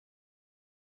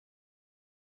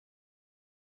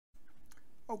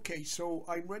Okay, so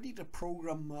I'm ready to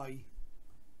program my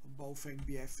Baofeng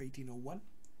DM-1801.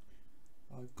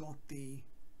 I've got the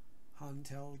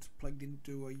handheld plugged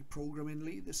into a programming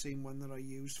lead, the same one that I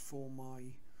used for my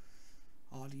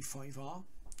RD5R,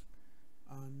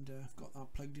 and I've got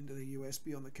that plugged into the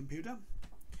USB on the computer.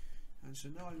 And so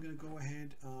now I'm going to go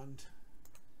ahead and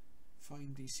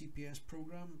find the CPS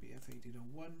program,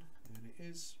 BF1801, there it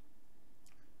is.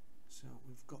 So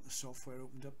we've got the software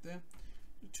opened up there.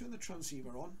 Turn the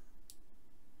transceiver on,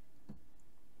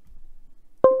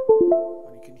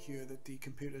 and you can hear that the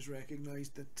computer's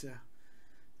recognised that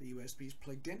the USB is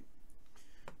plugged in.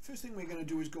 First thing we're going to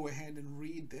do is go ahead and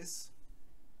read this.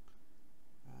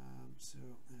 So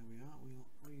there we are, we'll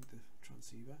read the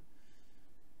transceiver.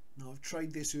 Now I've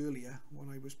tried this earlier when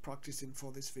I was practicing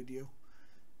for this video,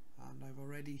 and I've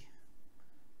already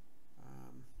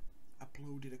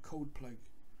uploaded a code plug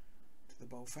to the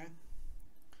Baofeng.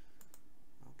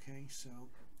 Okay, so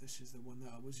this is the one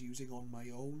that I was using on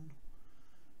my own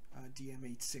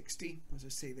DM860. As I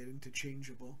say, they're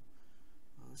interchangeable.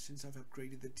 Since I've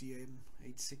upgraded the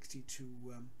DM860 to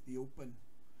the open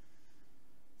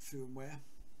firmware,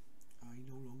 I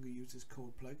no longer use this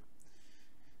code plug.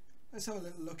 Let's have a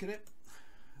little look at it.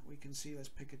 We can see, let's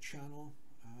pick a channel,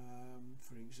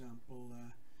 for example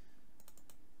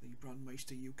the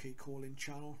Brandmeister UK call-in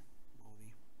channel, or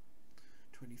the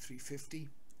 2350.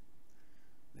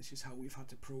 This is how we've had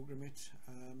to program it.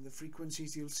 The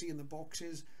frequencies you'll see in the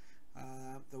boxes,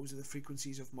 those are the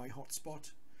frequencies of my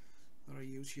hotspot that I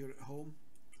use here at home.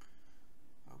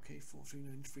 Okay,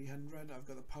 439-300. I've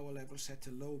got the power level set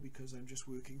to low because I'm just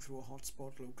working through a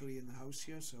hotspot locally in the house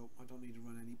here, so I don't need to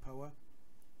run any power.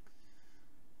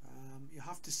 You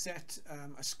have to set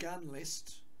a scan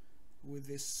list with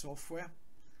this software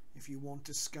if you want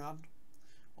to scan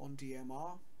on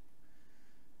DMR.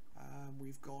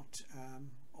 We've got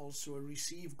also a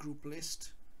receive group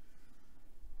list.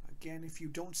 Again, if you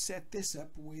don't set this up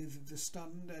with the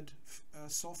standard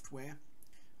software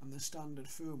and the standard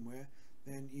firmware,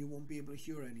 then you won't be able to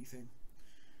hear anything.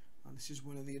 And this is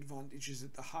one of the advantages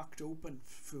that the hacked open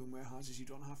firmware has, is you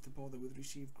don't have to bother with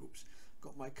receive groups.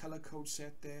 Got my color code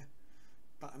set there.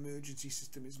 That emergency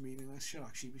system is meaningless, should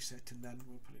actually be set to none.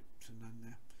 We'll put it to none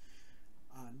there.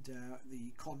 And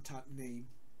the contact name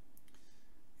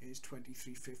is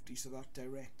 2350, so that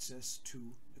directs us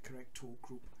to the correct talk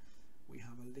group. We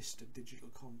have a list of digital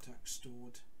contacts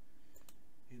stored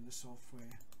in the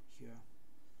software here.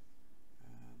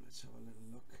 Let's have a little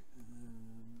look.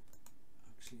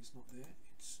 Actually, it's not there,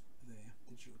 it's there,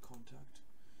 digital contact.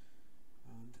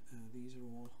 And these are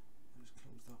all, let's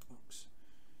close that box.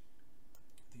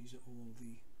 These are all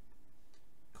the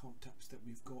contacts that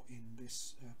we've got in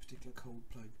this particular code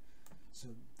plug. So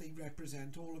they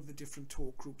represent all of the different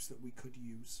talk groups that we could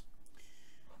use.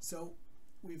 So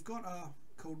we've got our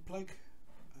code plug.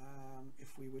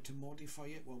 If we were to modify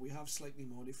it, well, we have slightly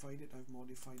modified it. I've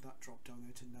modified that drop down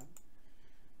there to none.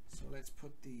 So let's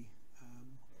put the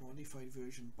modified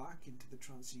version back into the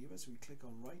transceiver. So we click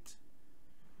on write,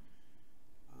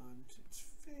 and it's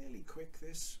fairly quick.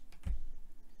 This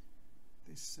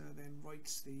then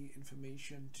writes the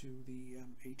information to the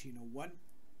 1801,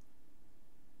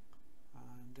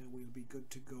 and we'll be good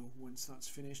to go. Once that's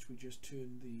finished, we just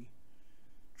turn the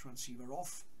transceiver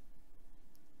off,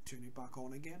 turn it back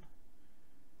on again,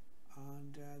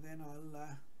 and then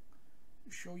I'll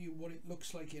show you what it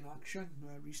looks like in action,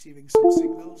 receiving some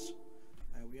signals.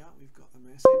 There we are, we've got the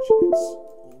message, it's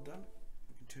all done.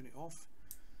 We can turn it off,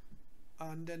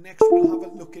 and next we'll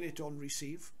have a look at it on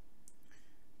receive,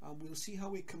 and we'll see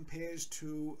how it compares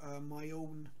to my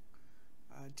own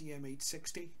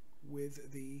DM860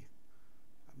 with the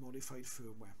modified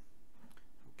firmware.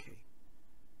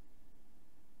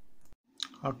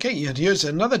 Okay, and here's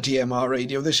another DMR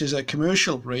radio. This is a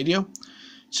commercial radio.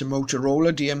 It's a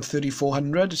Motorola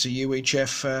DM-3400. It's a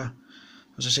UHF,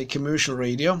 as I say, commercial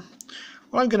radio.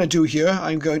 What I'm going to do here,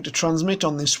 I'm going to transmit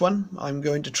on this one. I'm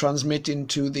going to transmit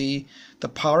into the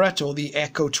Parrot or the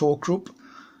Echo talk group.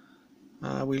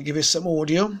 We'll give it some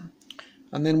audio,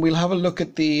 and then we'll have a look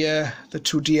at the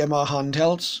two DMR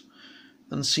handhelds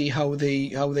and see how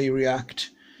they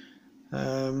react.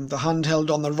 The handheld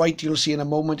on the right, you'll see in a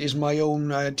moment, is my own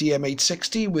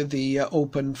DM860 with the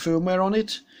open firmware on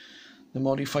it, the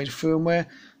modified firmware.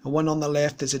 The one on the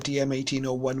left is a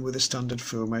DM1801 with a standard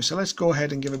firmware. So let's go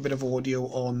ahead and give a bit of audio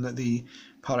on the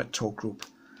Parrot talk group.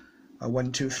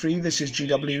 1, 2, 3, this is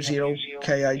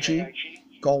GW0KIG,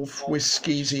 Golf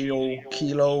Whiskey 0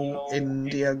 Kilo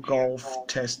India Golf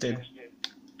tested. 1,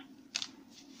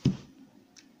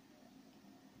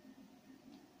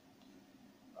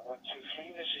 2,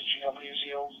 3, this is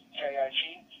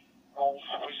GW0KIG, Golf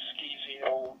Whiskey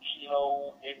 0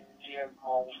 Kilo India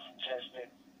Golf testing.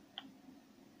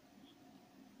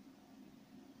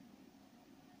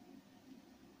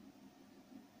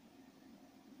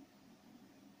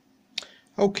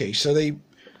 Okay, so they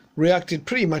reacted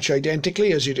pretty much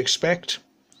identically as you'd expect.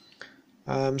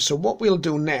 So what we'll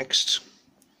do next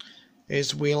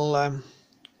is we'll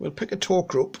pick a talk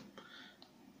group,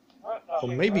 or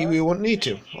maybe we won't need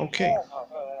to. Okay,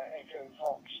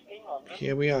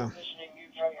 here we are.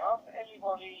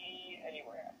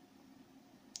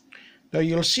 Now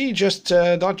you'll see just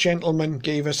that gentleman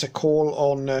gave us a call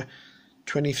on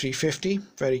 2350,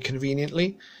 very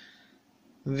conveniently.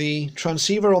 The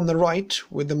transceiver on the right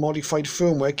with the modified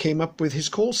firmware came up with his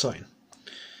call sign.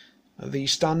 The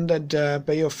standard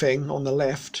Baofeng on the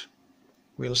left,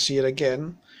 we'll see it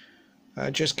again,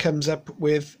 just comes up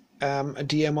with a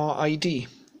DMR ID.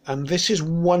 And this is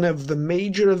one of the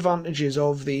major advantages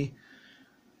of the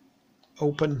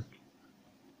Open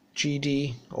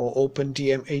GD or Open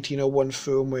DM-1801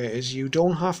 firmware, is you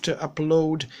don't have to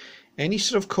upload any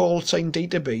sort of call sign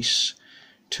database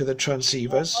to the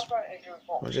transceivers.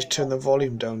 I'll just turn the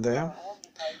volume down there.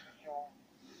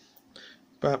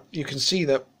 But you can see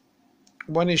that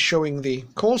one is showing the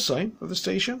call sign of the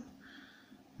station,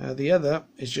 the other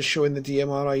is just showing the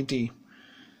DMR ID.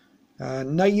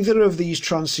 Neither of these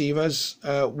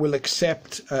transceivers will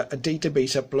accept a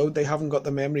database upload. They haven't got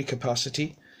the memory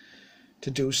capacity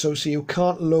to do so, so you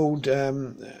can't load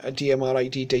a DMR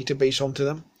ID database onto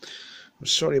them. I'm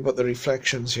sorry about the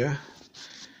reflections here.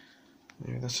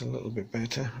 Yeah, that's a little bit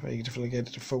better. Very difficult to get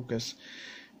it to focus.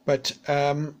 But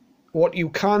what you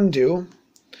can do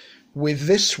with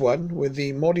this one, with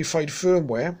the modified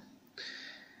firmware,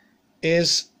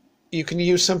 is you can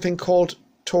use something called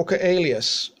Talker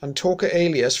Alias. And Talker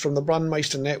Alias from the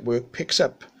Brandmeister network picks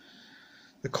up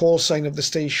the call sign of the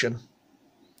station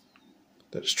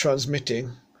that's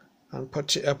transmitting and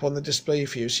puts it up on the display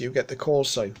for you, so you get the call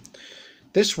sign.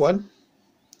 This one,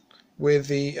 with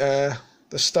the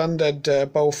standard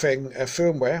Baofeng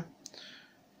firmware,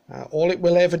 all it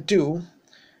will ever do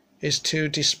is to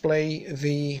display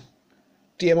the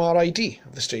DMR ID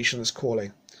of the station that's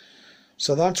calling.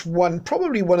 So that's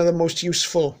probably one of the most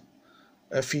useful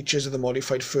features of the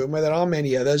modified firmware. There are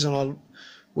many others, and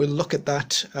we'll look at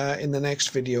that in the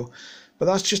next video. But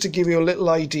that's just to give you a little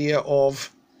idea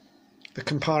of the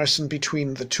comparison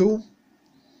between the two,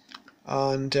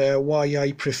 and why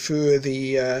I prefer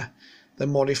the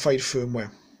modified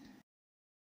firmware.